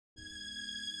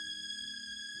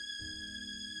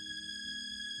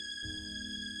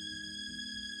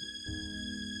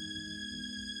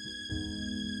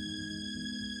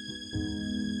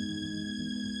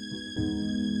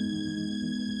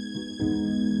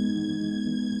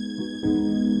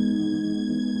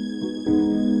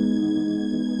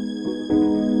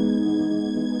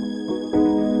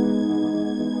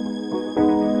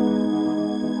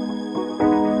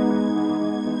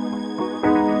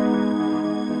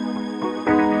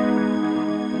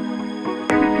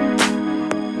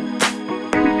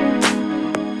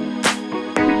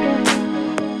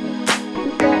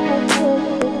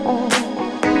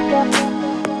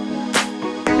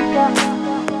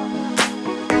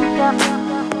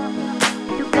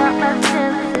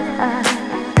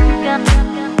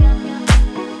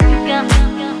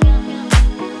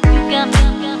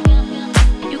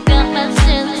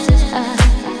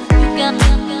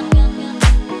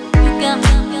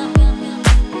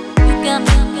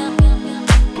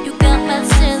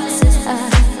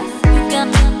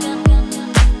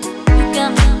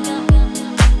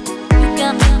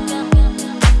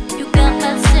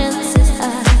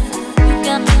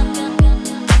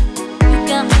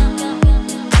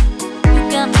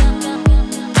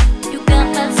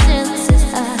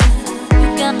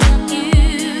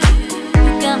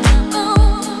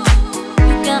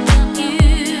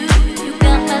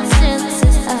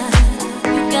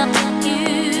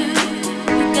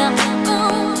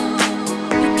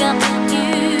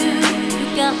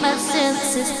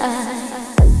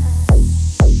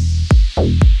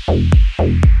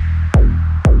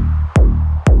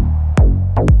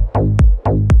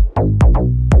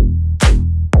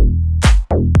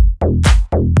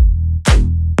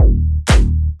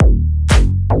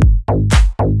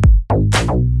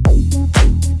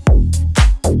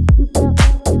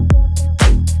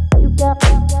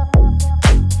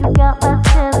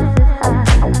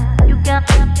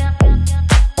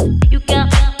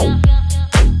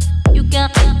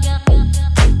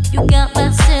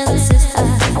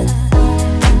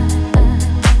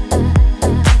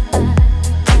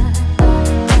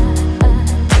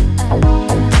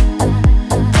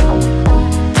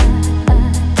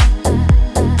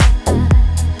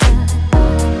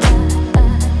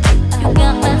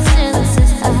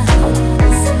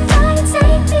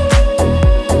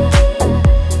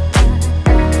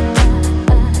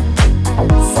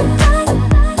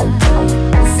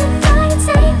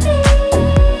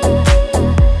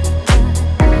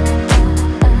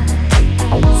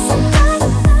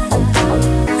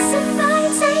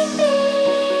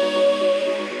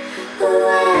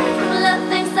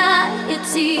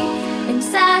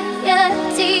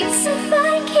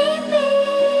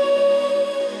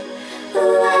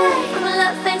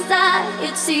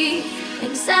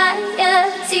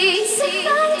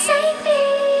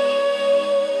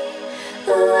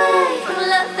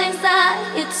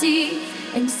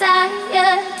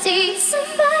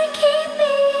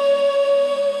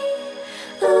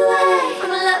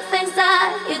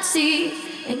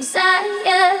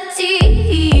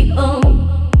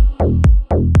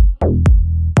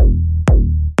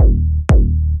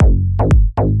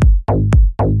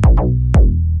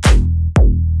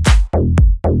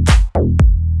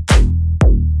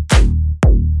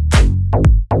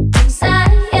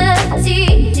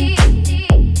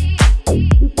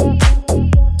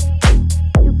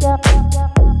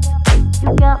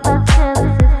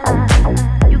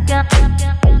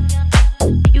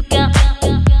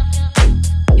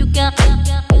You got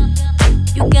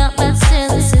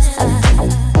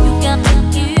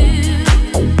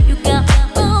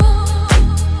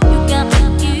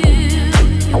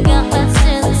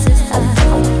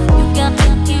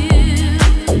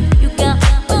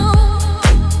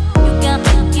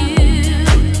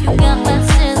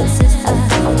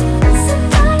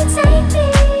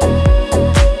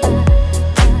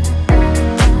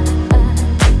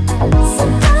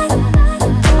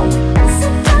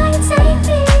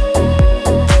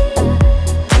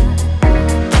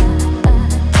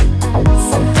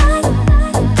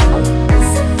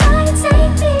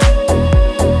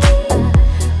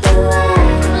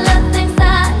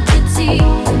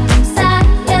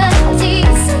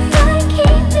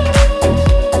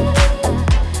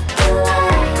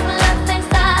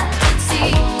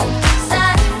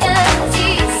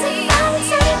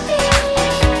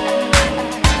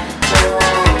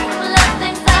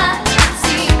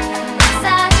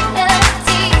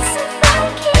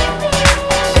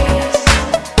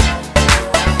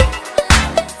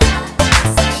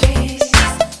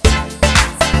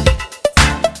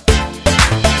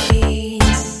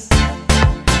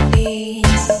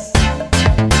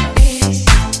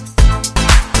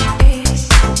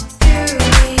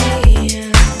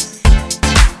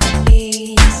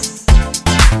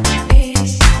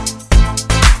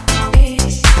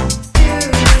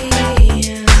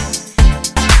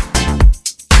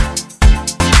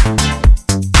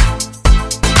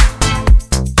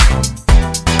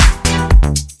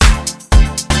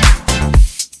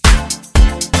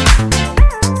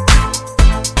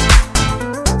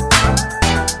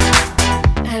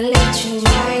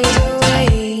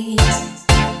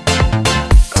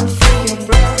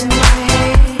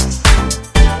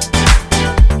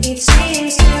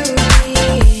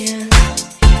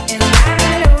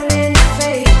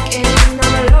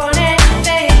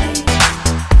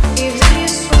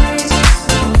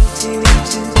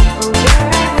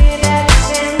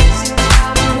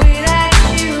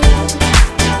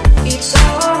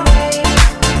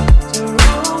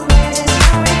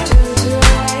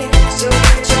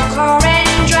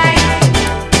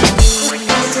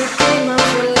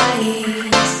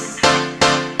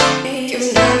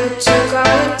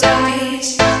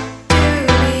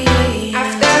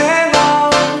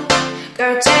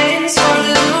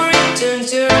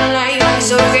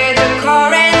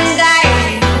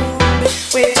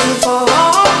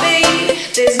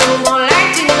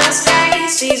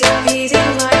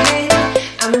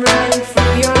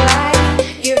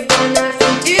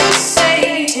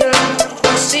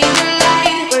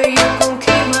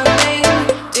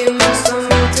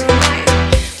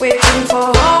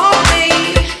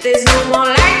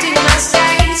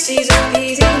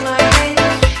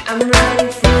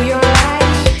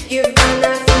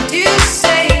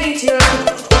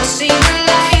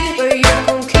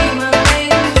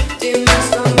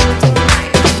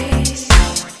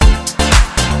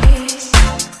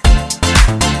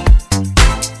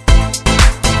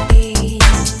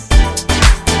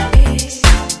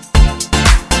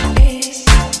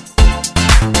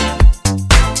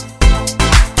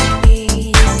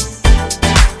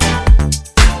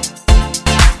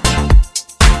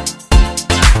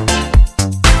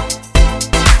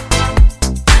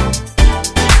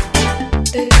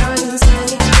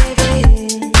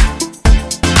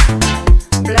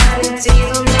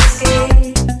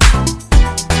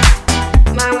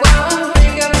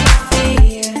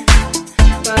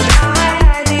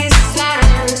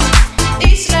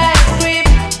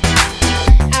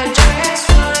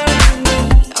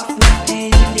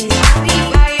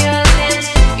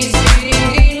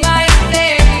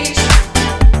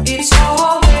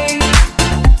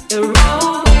The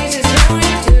wrong ways is no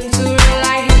return to real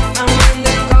life. And when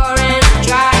the current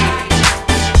dries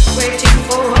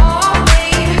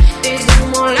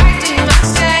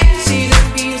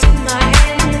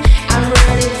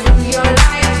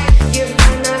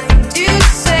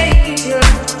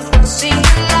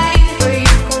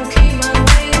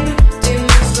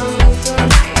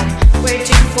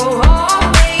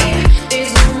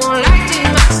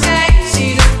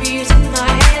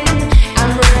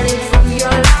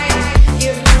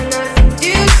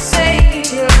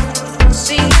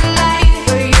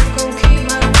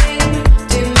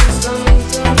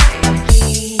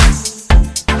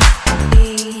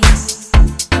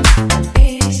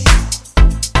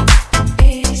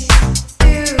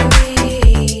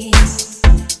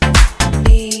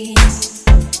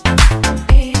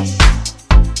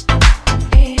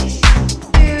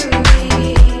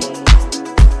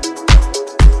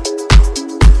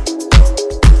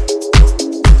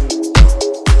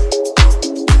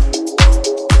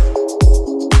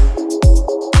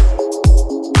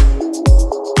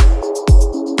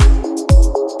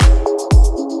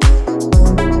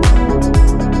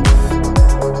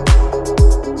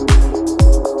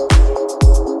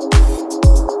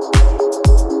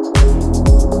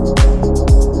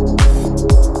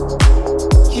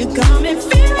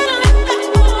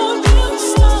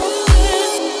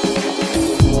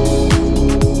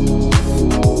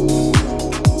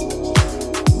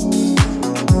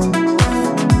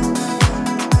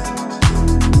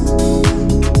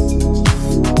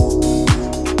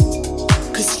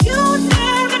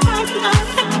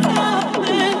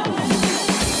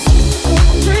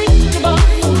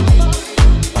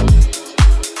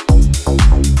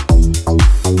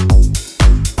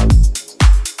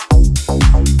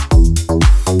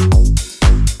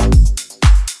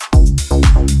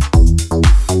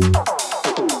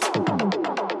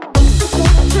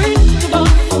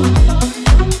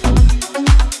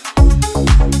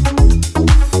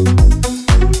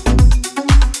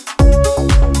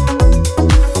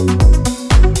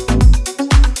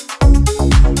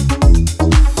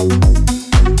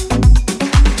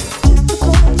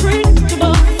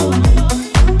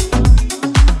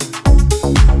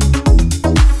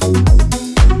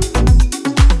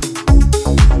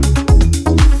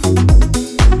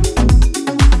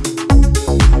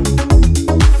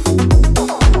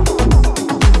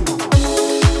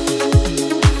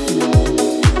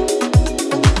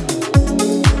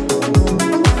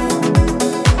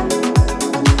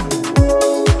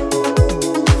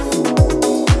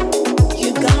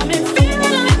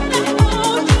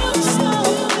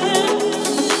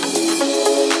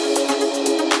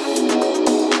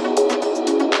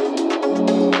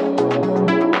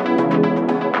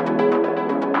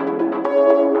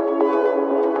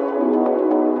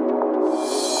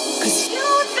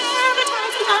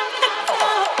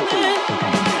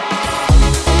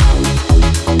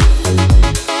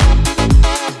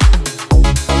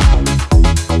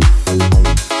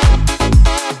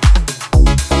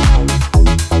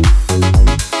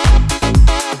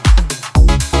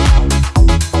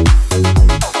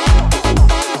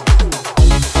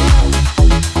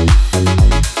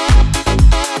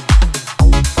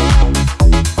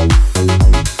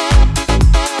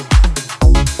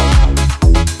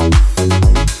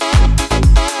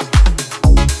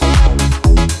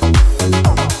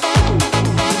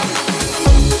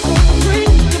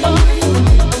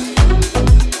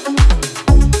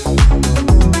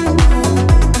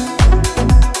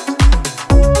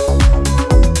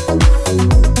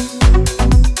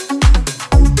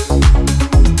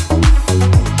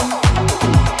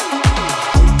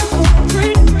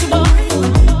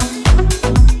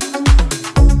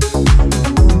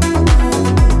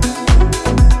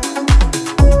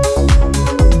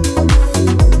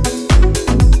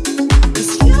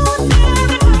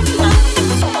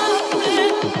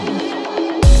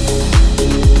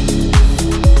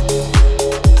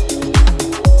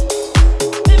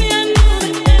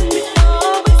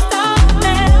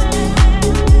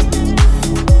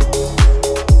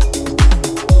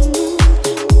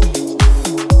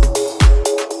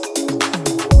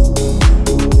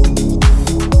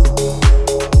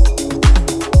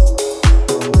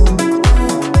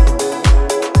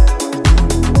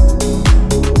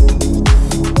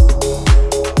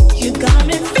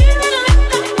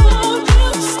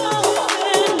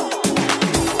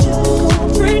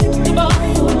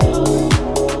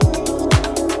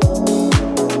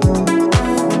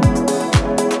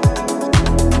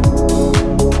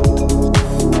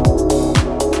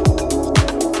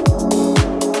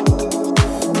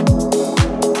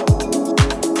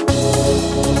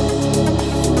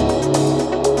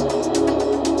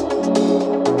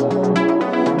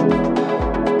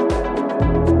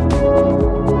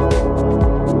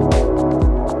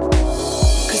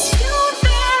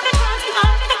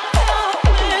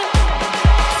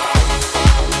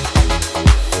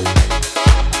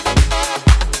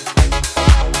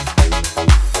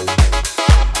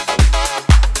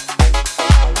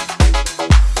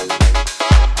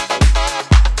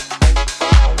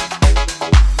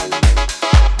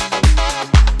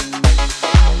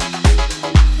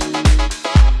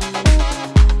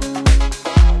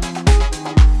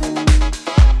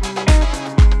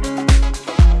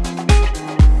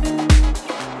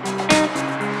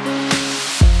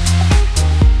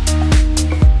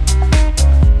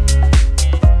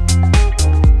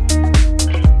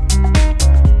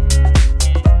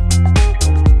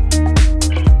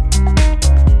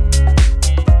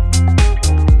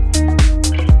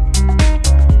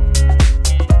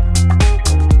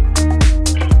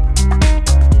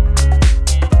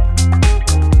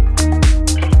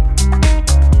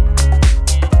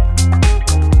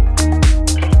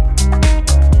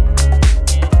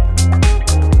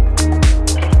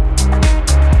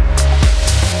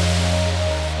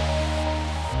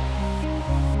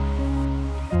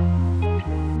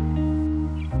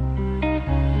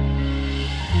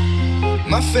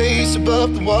My face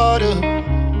above the water.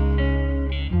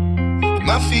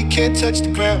 My feet can't touch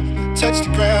the ground,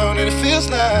 and it feels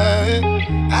like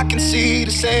I can see the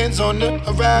sands on the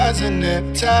horizon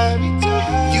every time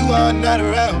you are not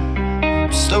around.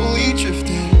 I'm slowly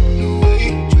drifting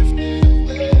away,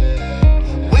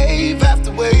 wave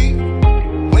after wave,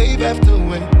 wave after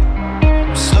wave.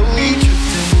 I'm slowly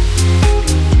drifting,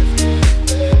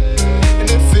 and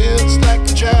it feels like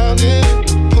I'm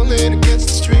drowning, pulling against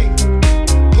the stream,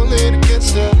 pulling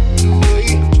against the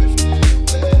wave.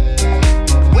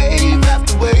 Wave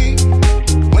after wave,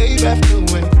 wave after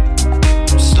wave,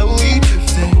 I'm slowly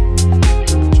drifting,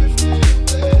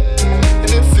 and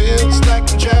it feels like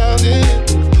I'm drowning,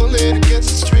 pulling against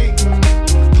the stream,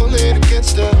 pulling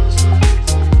against us.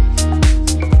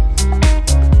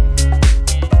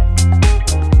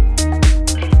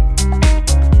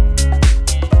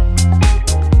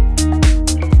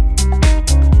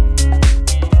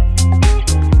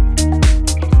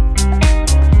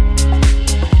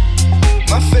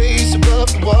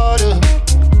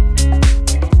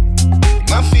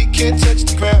 Can't touch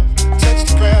the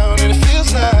ground, and it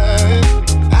feels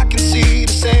like I can see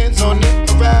the sands on the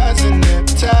horizon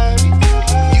every time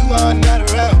you are not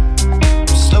around. I'm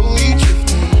slowly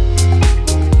drifting,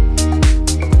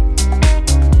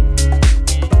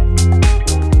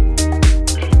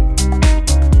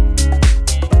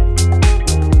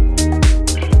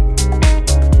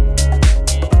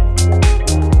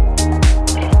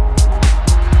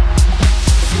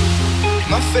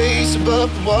 my face above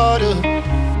the water.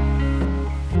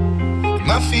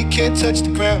 My feet can't touch the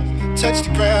ground,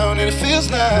 and it feels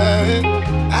like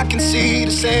I can see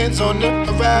the sands on the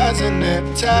horizon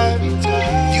every time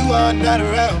you are not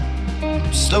around.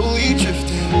 I'm slowly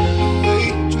drifting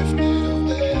away,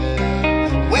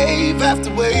 wave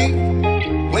after wave,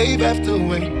 wave after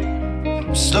wave.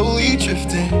 I'm slowly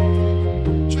drifting,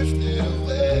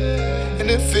 and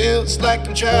it feels like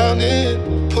I'm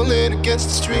drowning, pulling against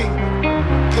the stream,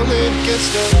 pulling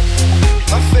against the.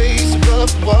 My face above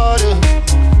the water.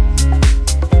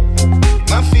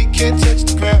 My feet can't touch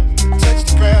the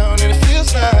ground, and it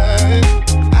feels like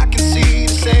I can see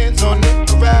the sands on the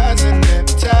horizon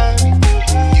every time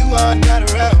you are not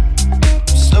around. I'm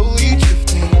slowly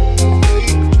drifting away,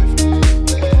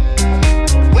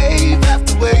 wave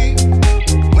after wave,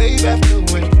 wave after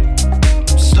wave.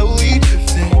 I'm slowly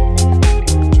drifting,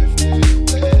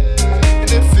 and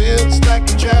it feels like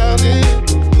I'm drowning,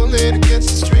 pulling against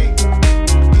the stream,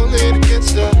 pulling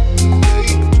against the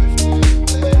wave.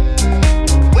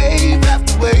 Wave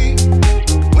after wave,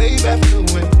 wave after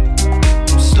wave.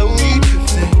 I'm slowly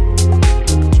drifting,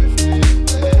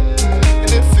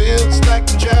 and it feels like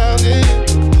I'm drowning,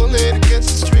 pulling against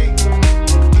the stream,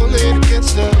 pulling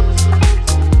against the.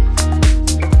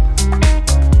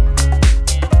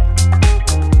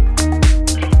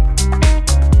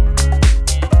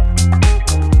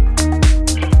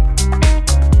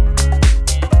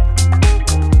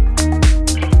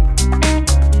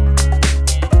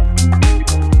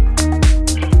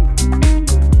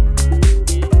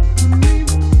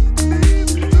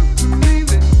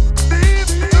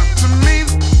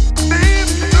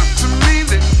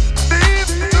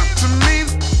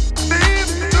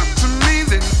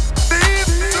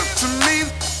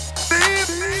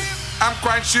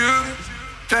 Sure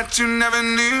that you never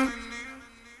knew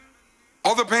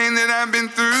all the pain that I've been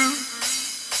through.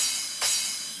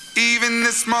 Even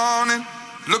this morning,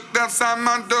 looked outside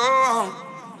my door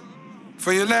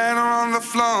for your letter on the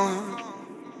floor.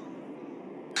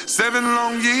 7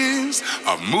 long years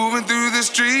of moving through the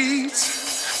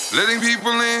streets, letting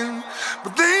people in,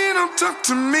 but they don't talk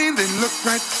to me. They look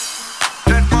right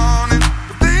that morning.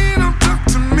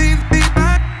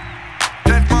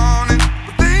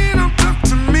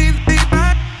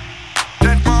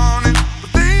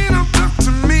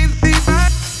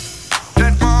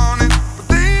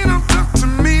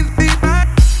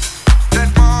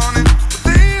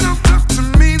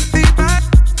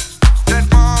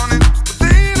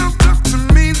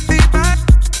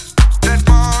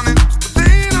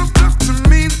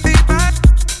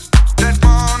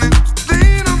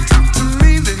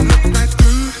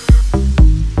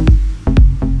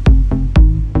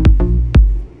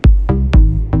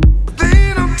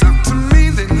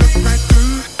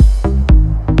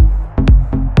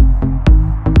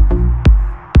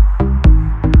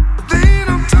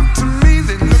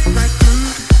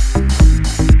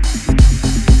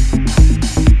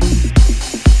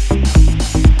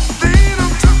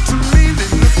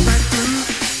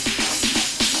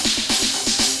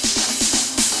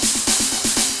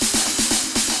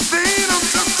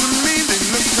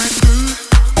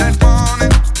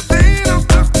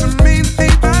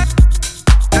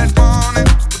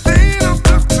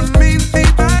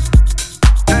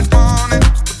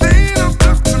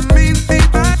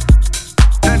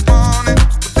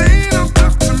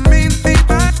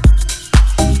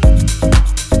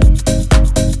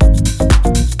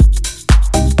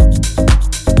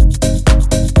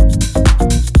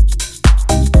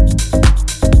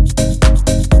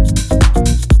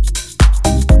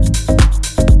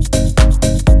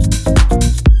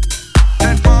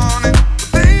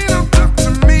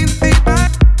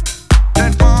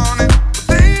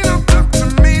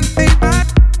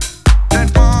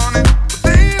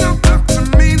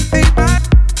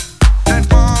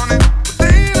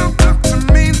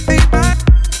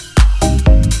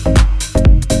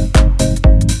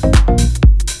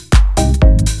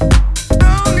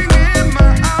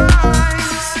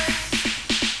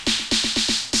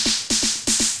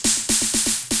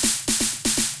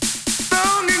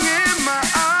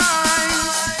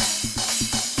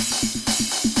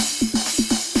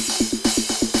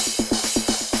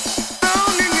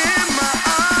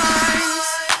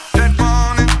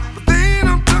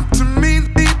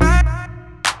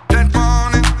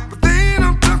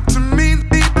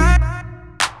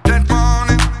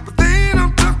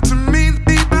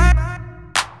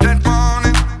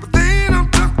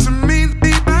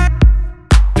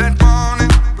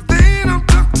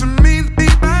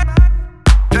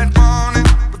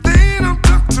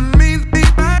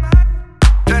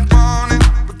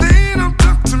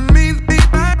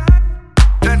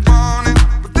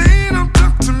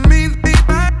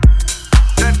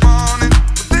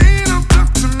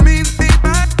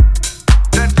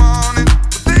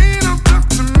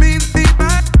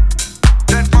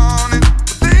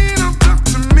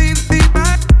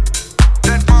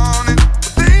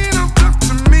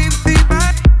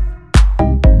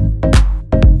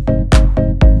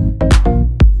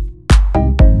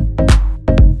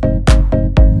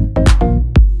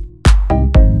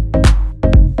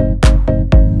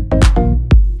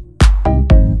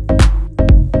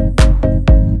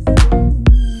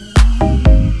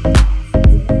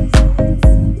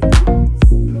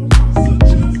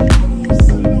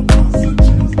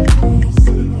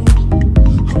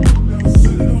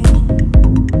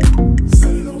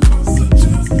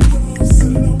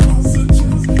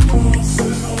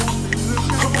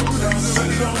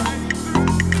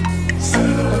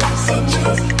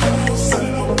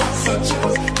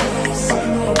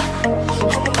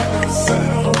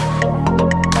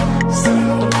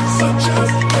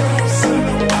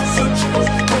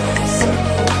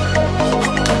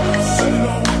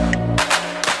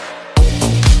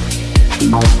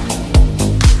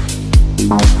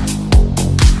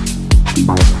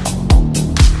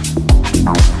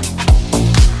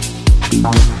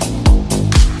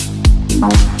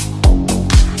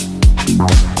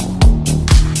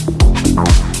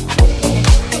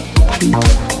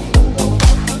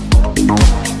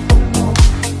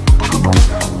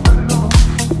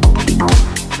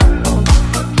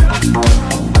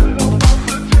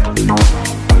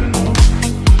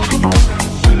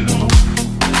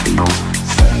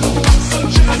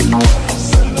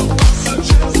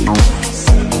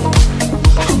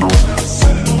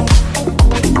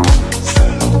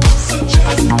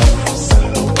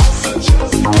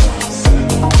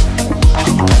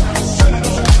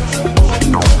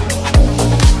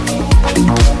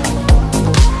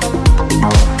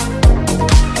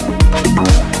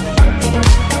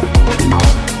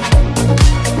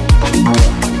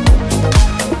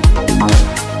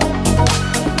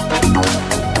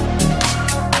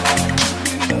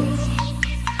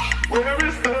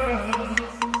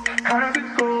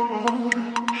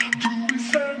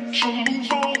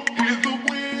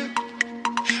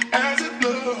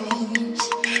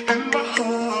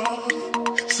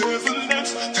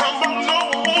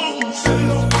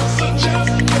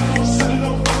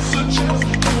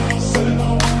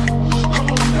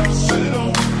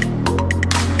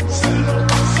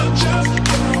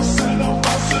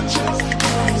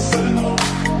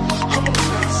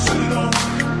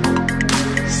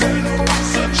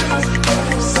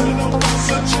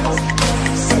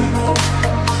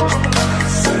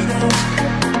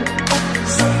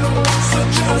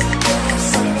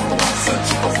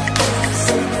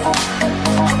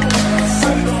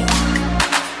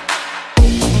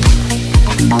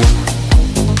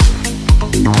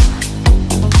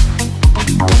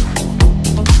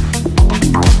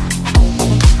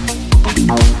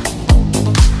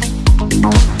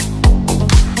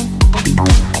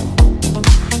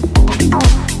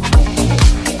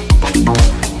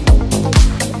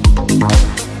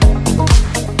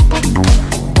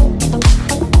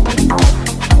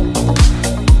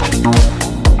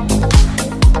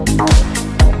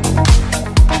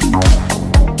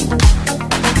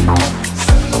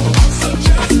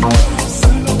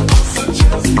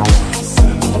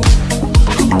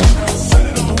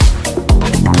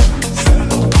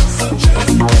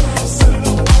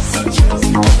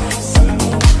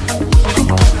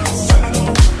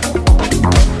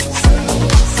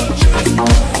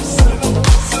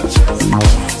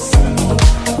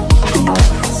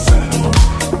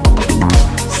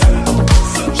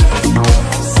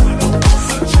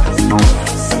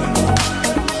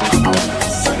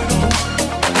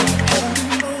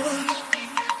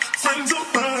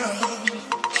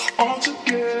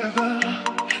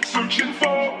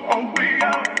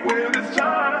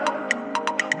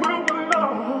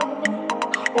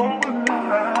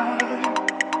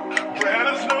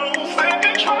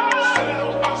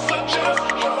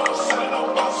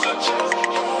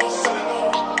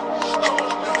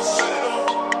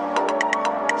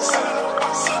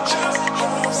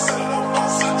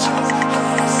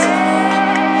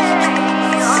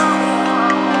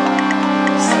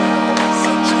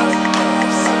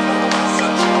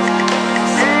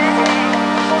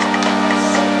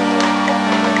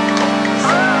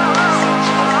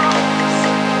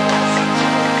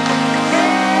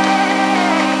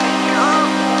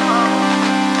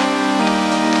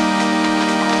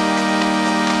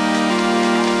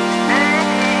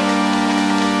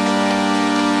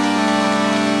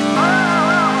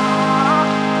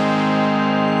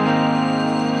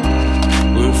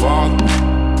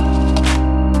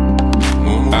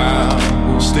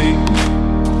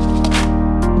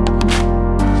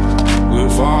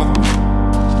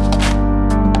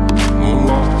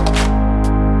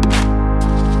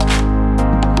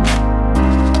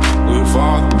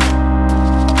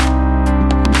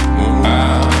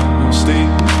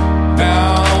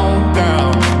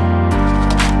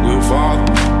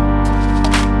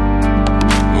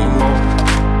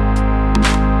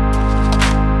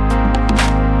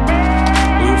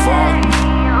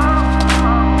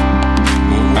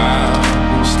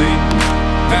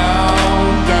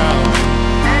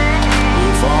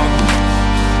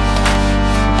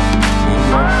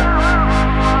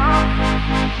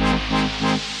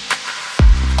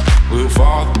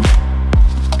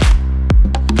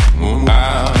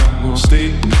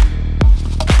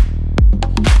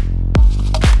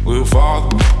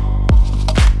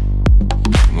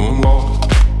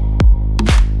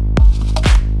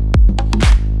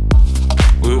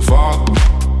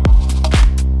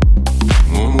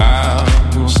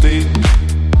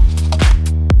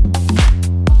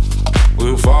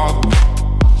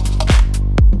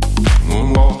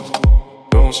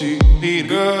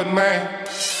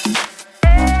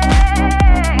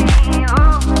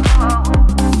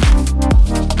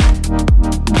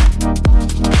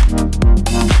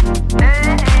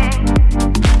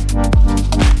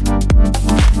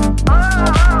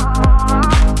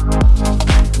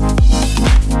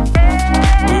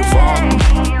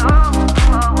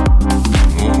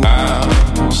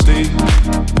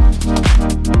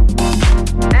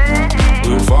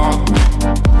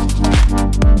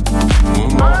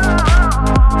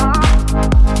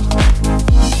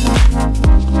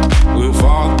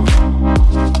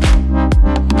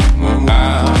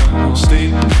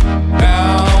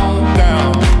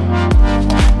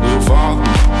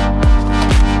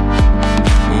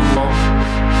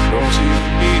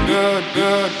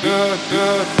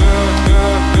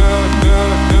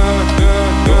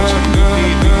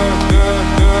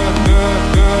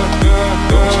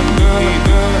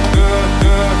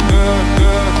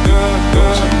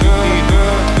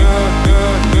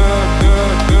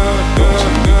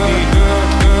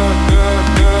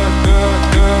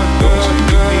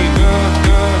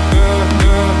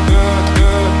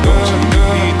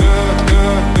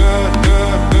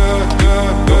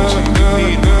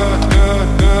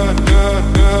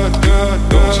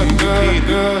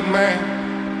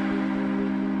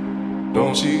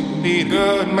 Don't she need a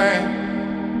good man?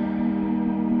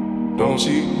 Don't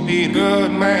she need a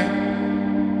good man?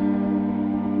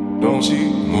 Don't she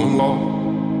moonwalk?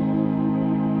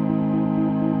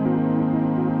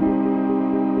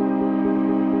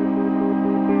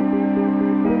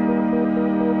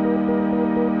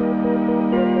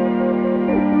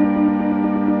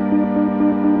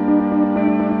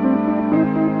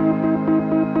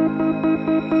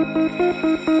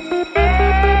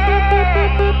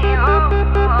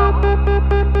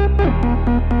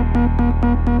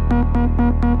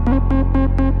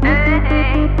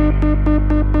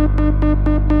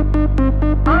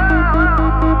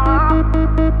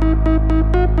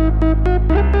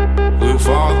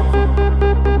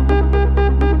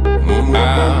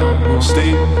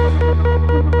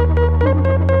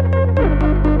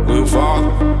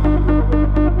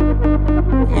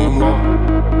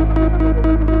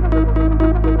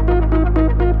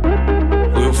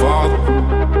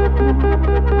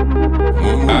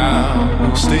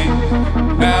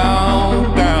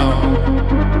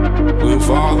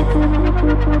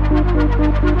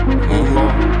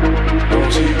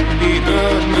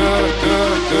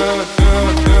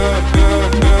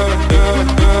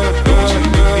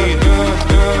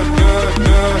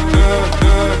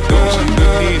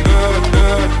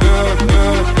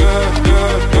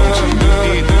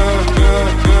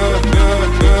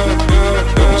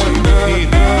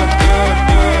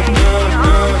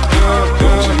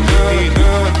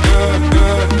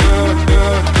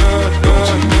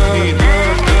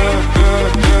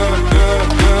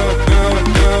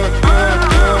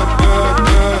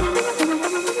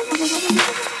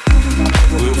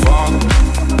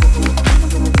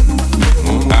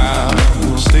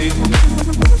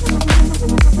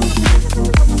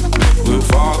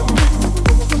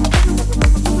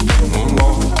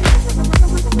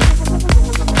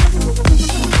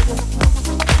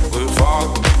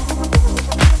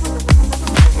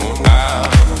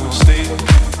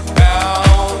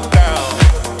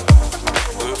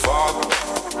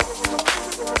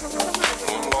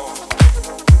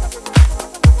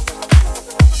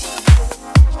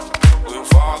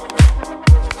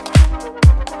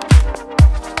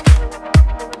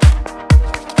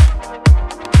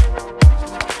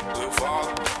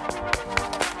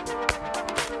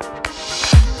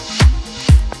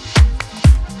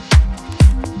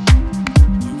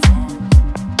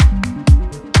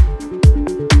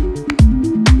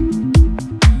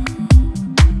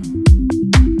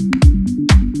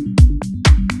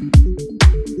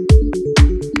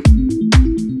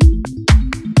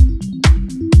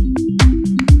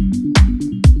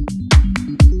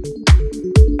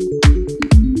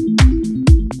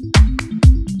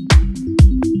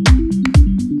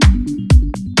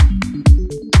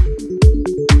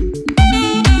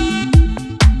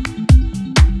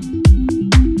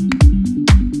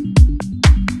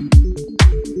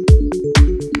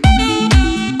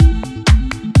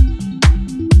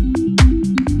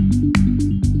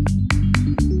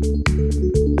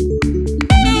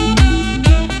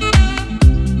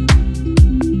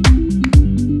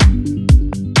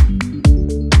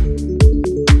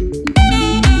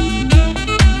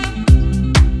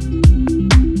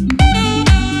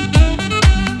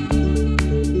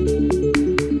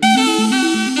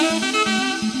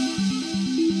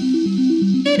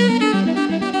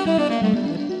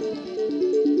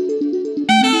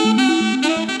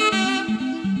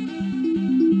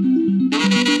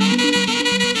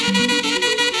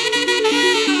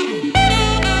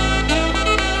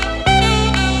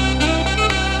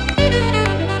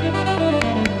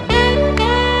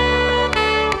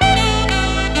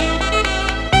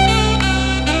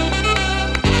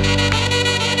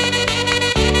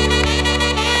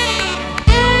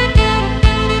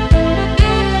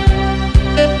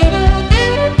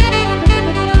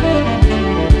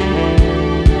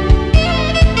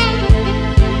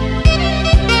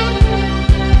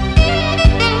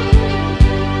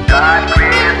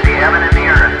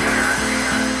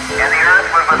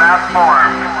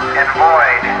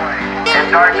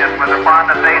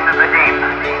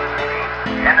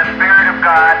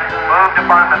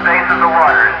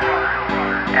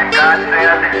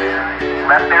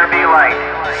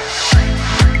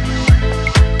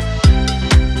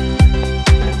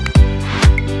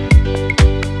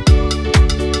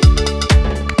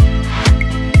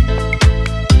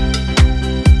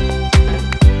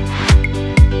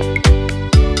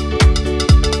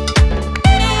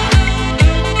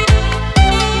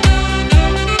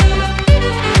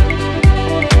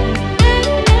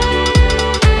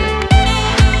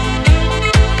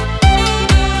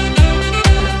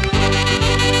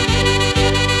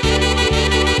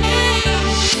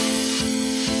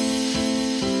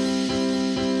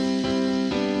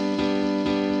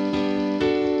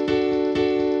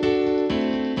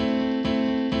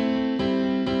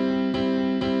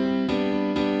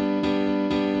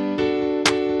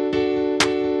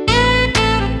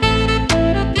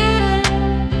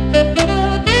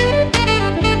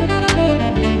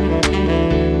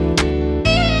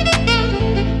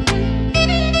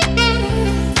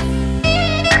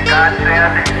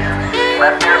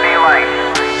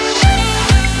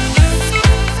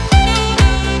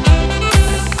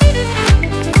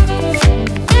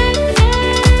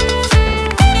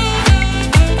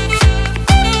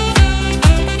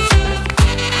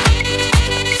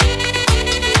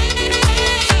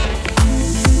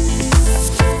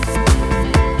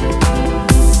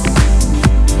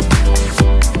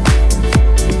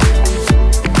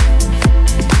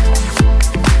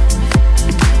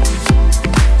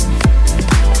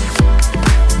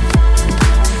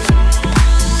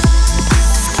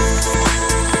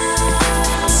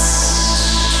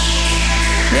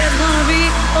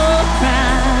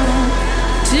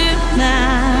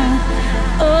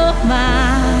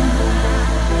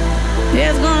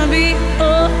 It's gonna be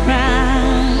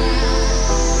alright.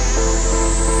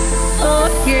 Oh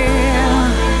yeah,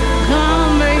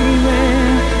 come baby.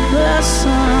 The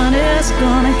sun is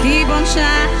gonna keep on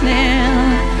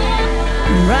shining.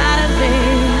 Brighter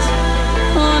days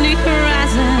on the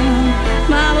horizon.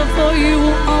 My love for you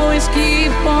will always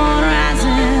keep on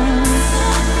rising.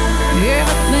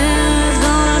 Everything's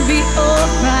gonna be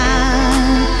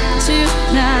alright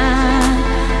tonight.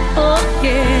 Oh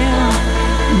yeah,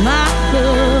 my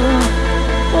love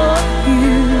for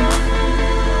you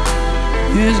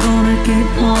is gonna keep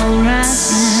on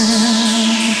rising.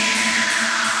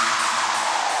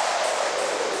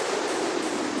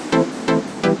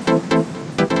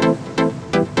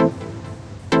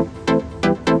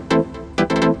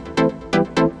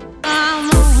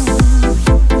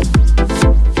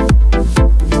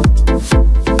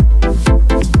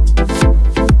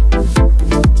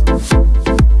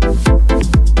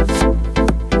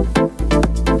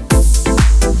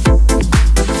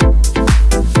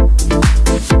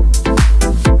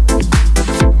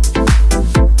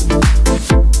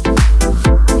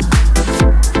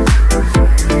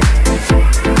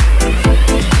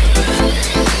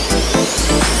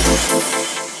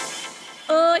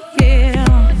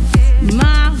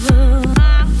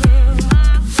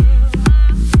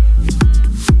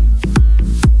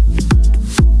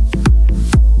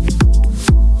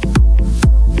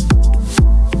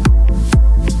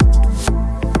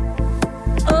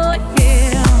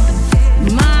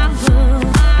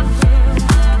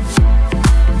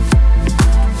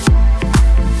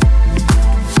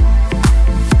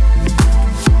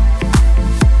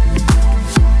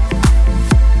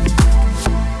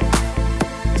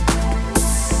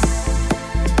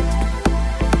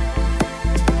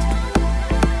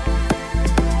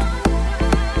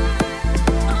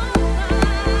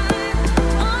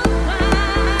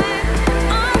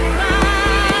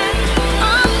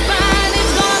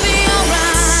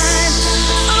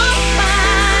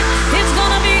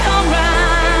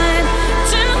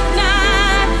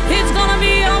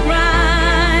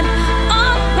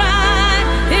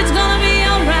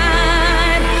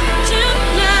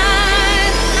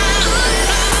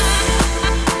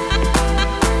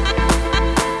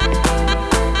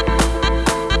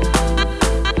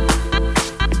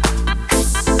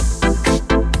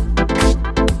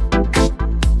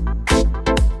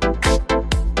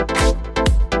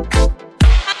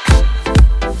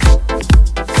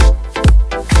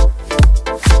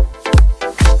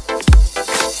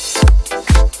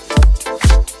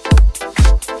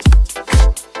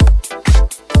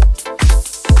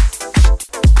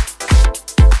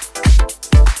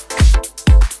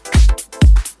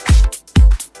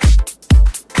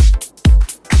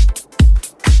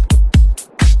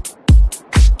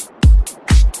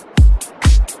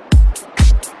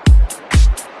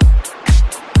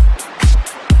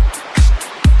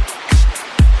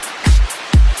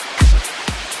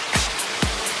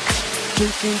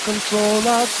 Taking control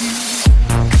of you.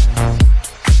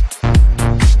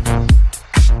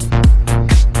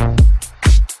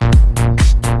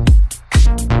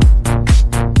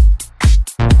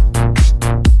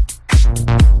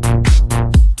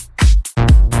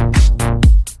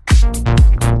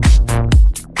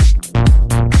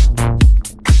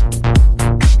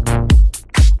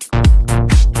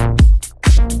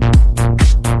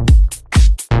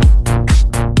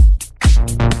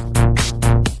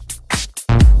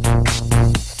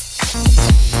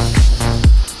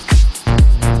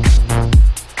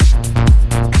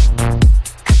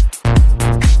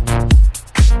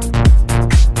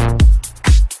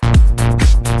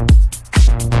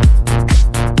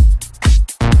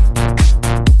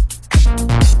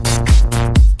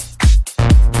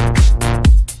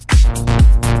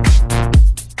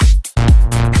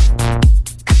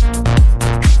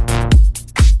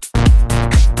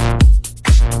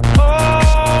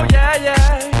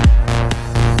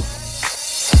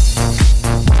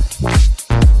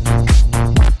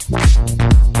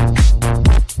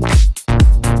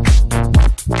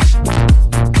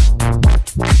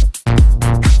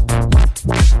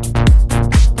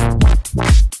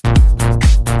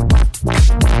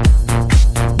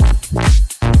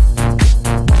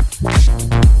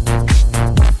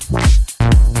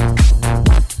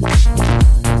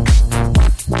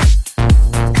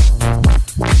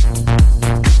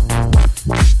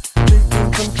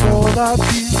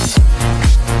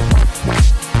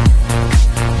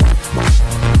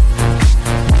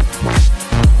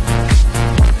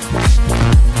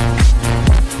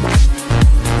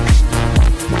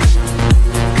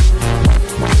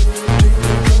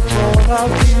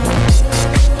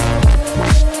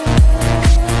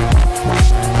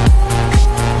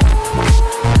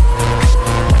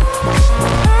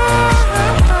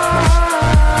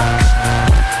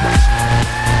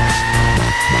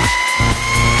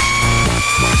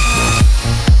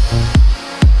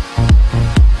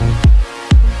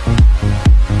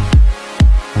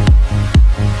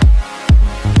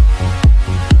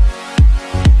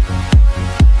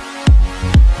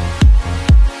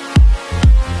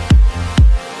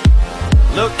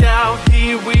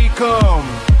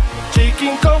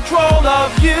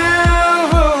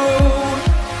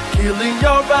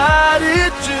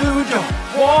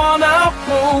 worn out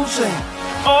clothes and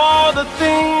all the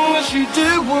things you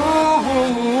do.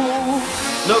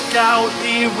 Look out,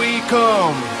 here we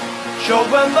come,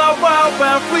 showing the world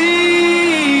we're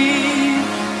free.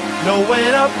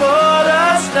 Nowhere to put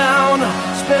us down,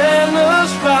 spin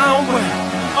us round, we're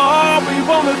all we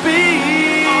wanna be.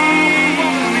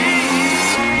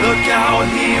 Look out,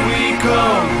 here we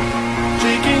come,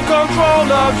 taking control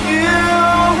of you,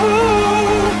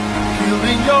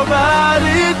 healing your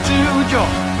attitude, your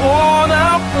worn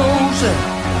out clothes and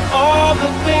all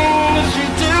the things you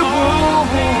do.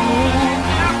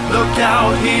 Look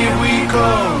out, here we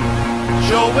come,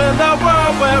 showing the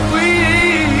world we're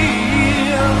free.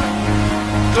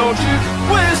 Don't you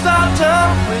waste our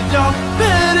time with your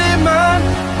pity mind.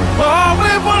 We're all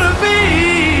we wanna be.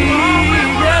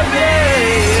 Yeah,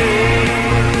 yeah.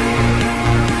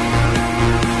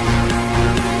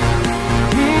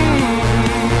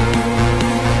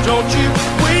 Don't you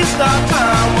waste our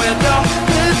time with your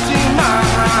pity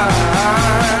mind.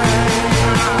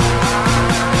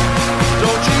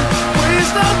 Don't you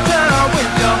waste our time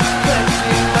with your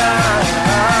pity mind.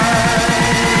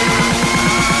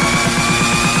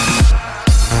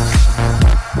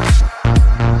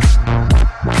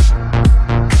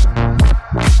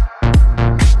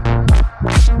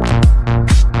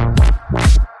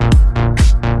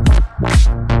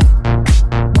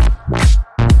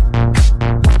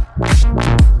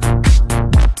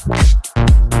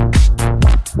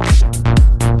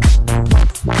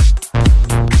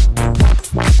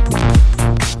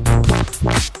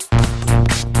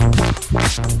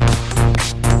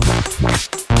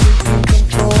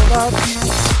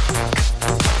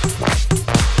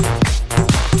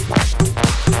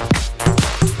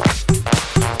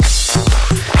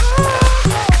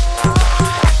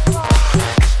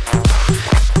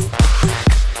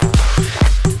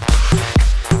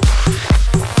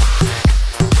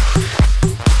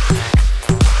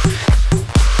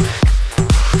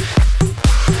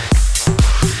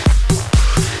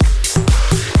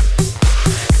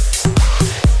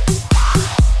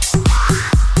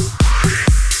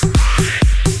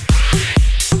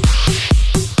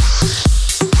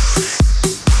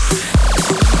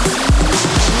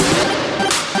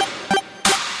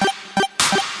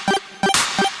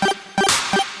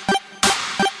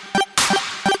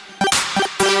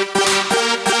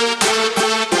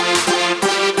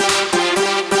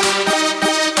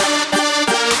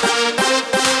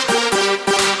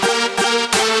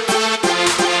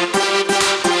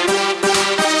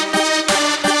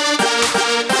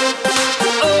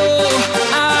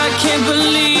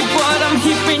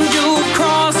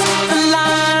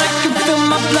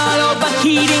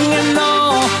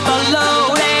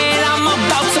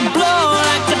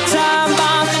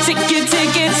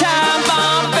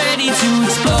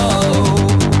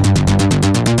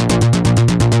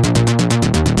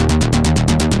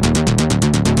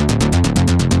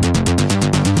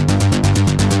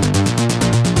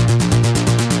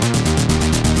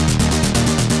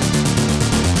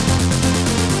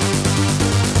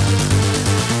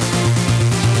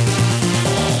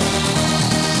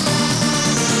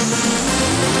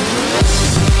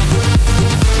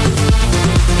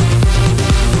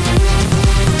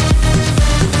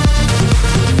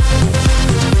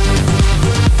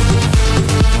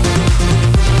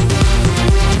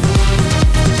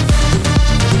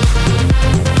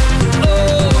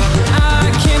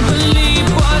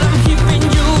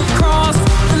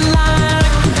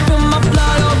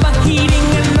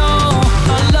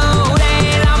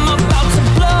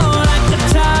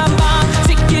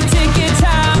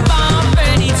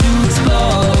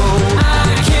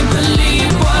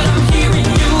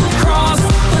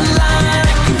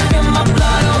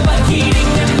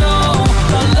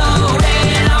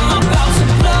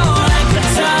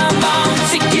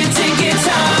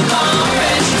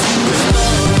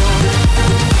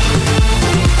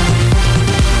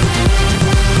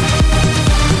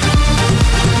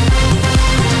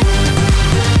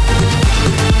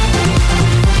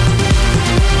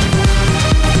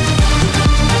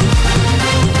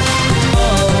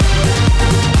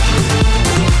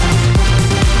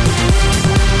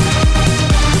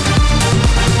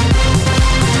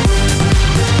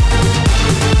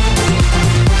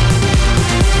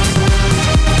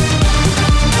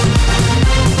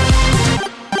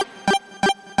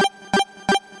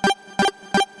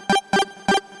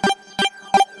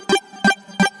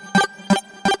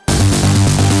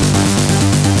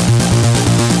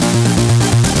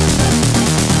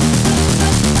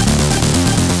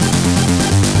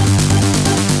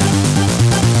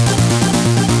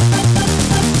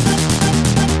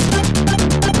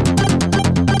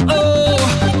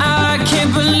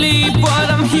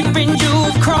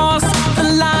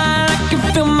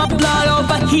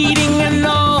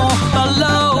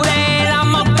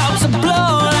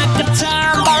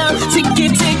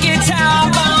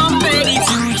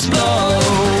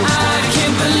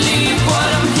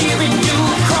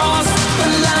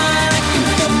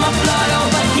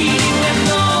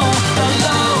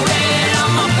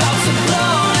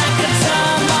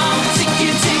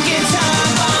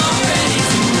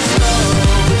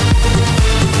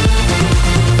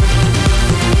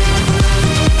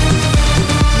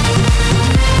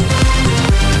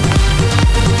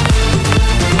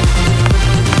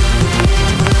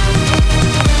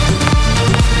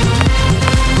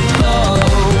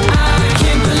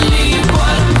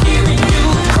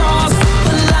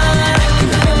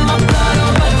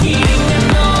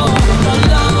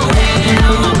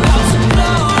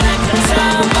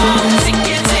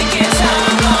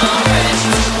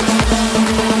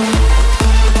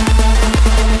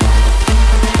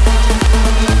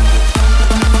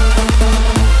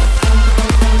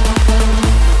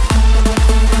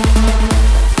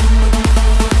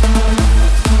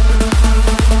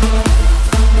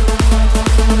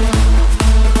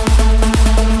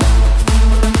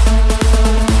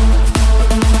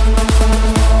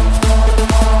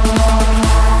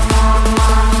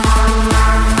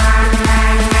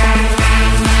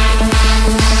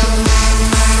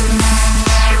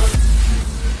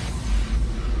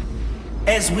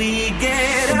 As we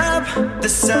get up, the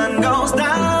sun goes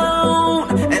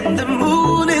down, and the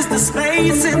moon is the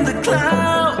space in the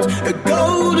clouds, a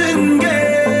golden gate,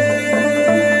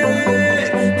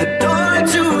 the door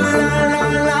to la la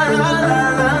la la la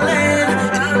la land.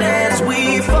 And as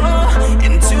we fall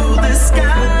into the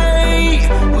sky,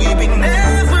 we be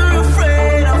never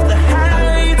afraid of the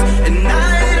heights and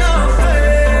night of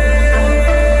fate,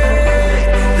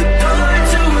 the door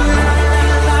to la la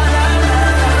la la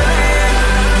la land.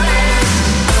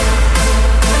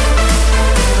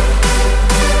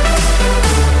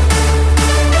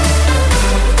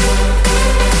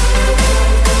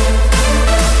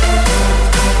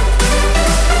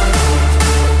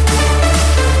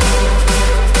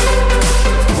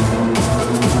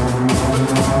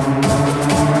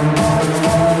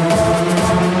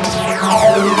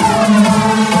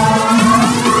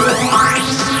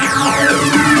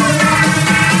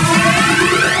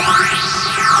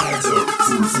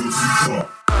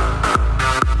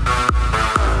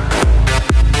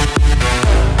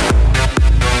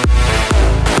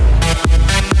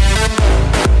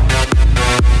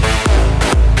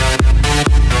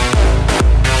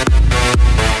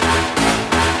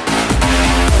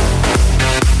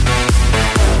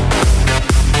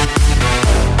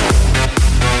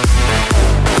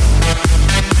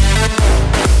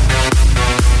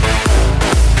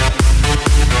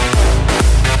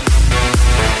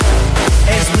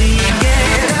 As we get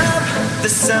up, the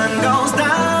sun goes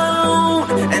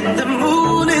down, and the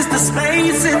moon is the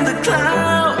space in the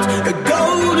clouds, a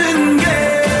golden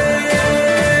gate,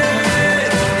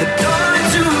 the door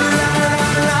to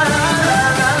la la la la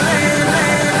la land,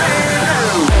 land,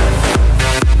 land.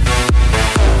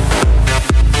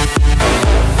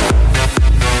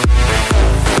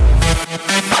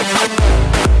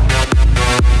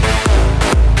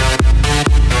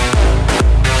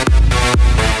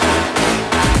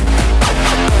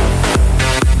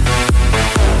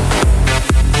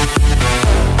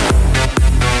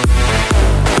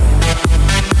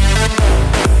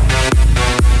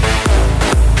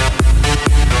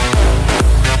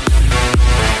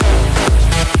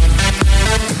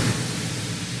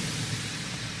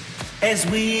 As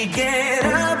we get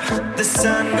up, the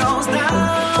sun goes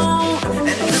down, and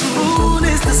the moon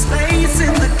is the space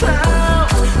in the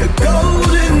clouds, a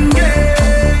golden gate,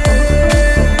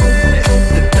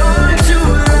 the door to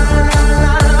la la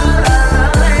la la la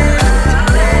land.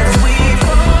 And as we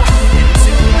fall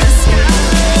into the sky,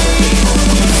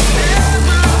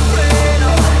 never afraid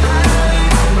of the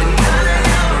heights and night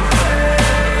of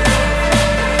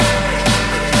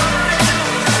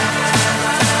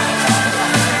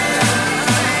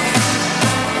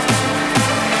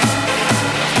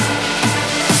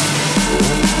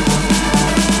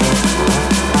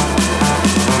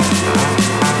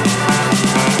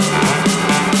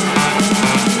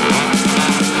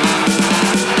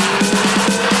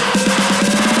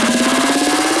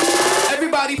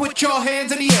Everybody put your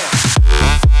hands in the air.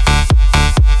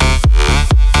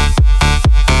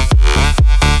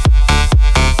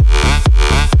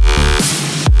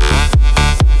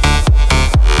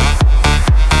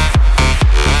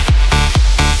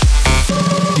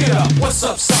 Yeah, what's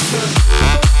up, sucker?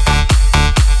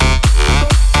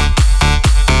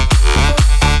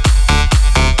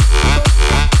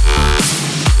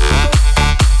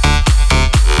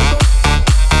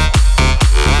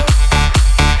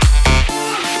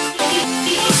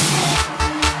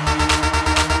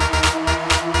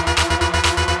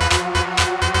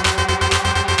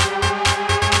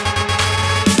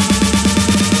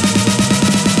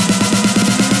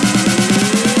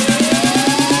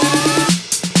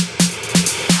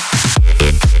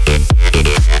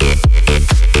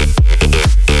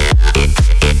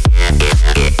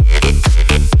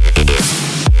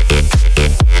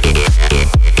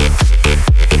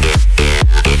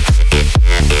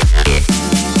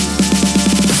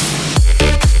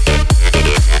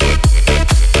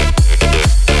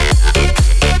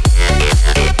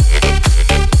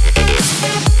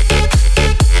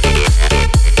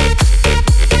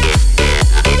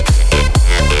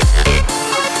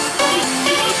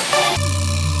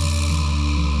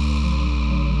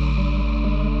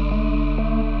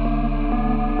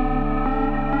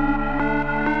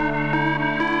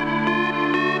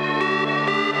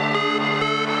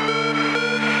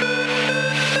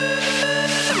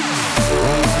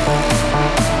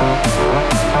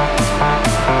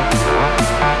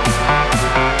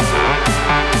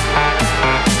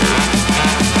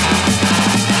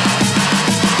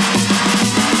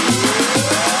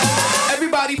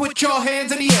 Put your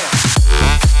hands in the air.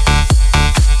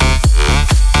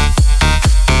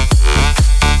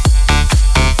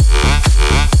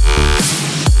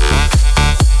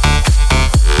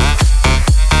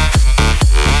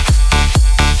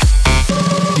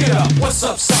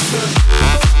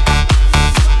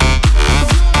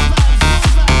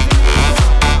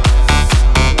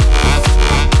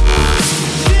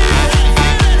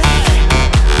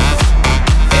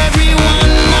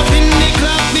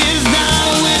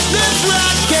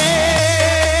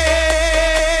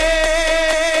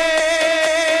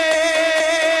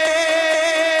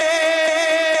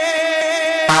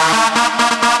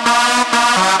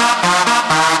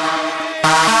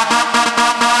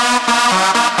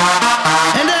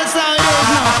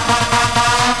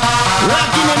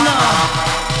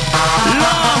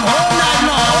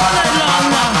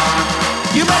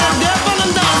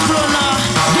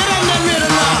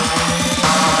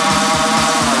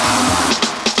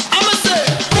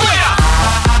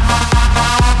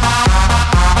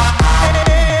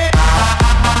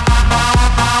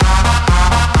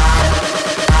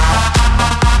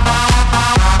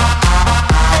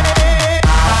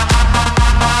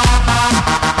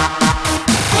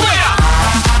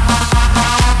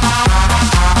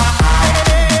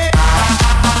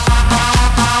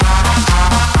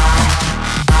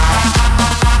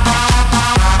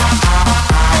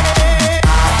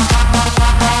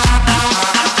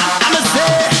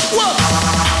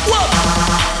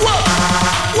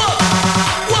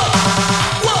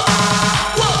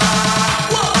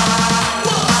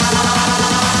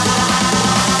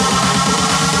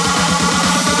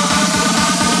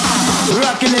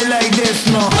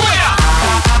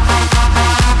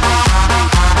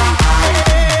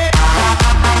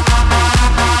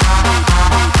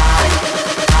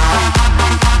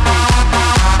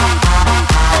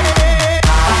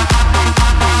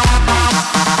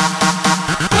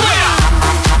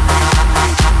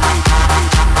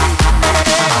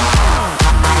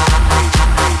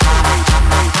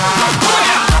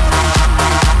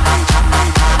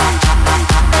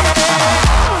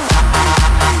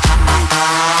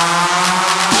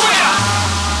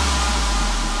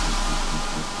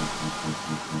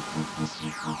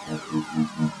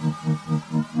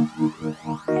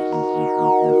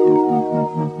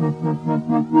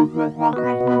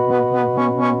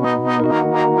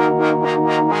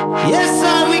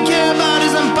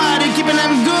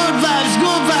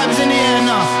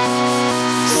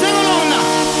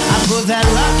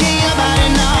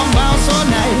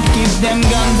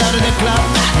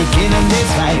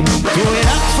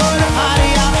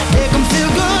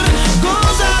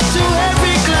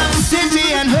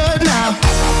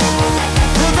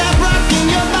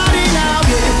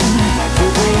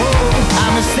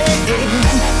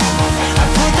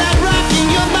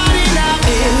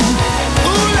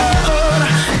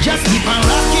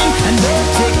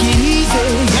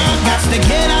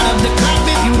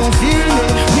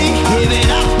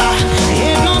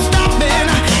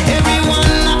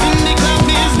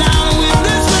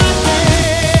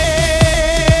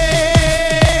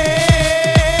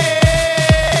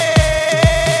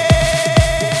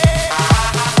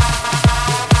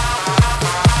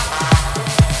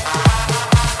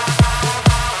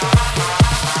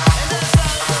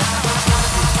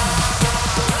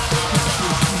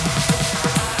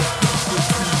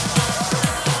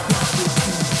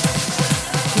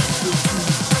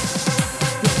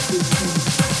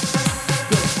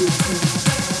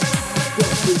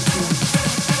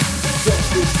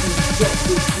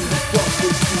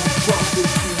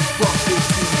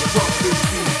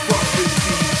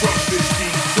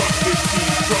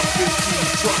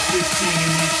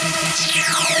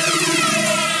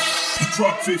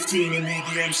 Truck 15 in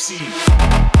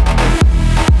EDMC.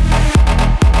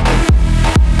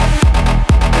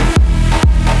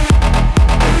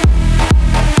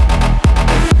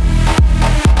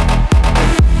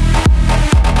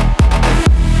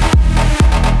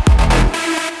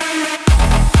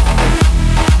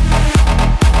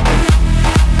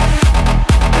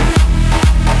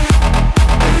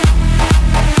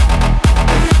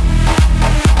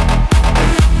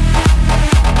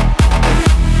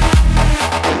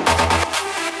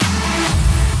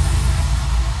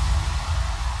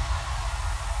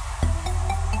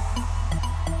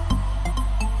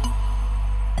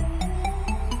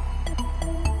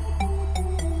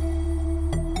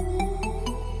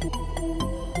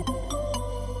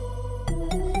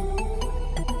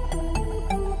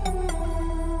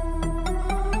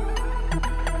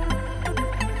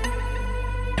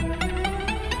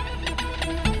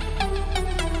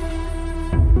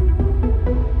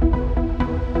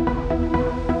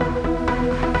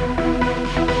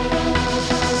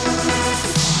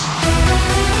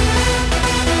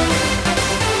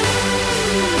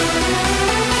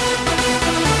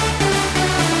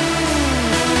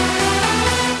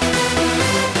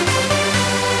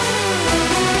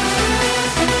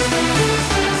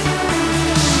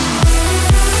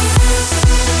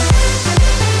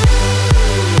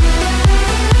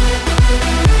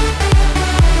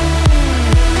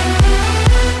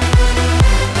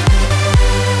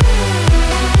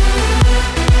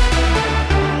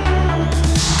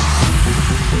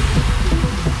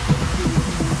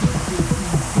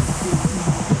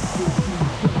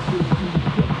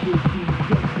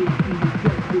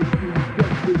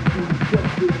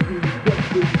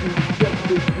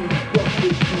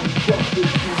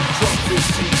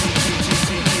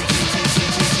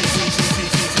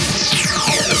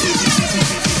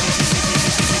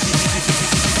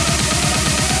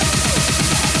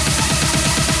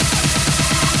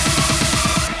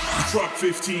 Truck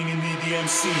 15 in the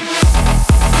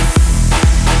DMC.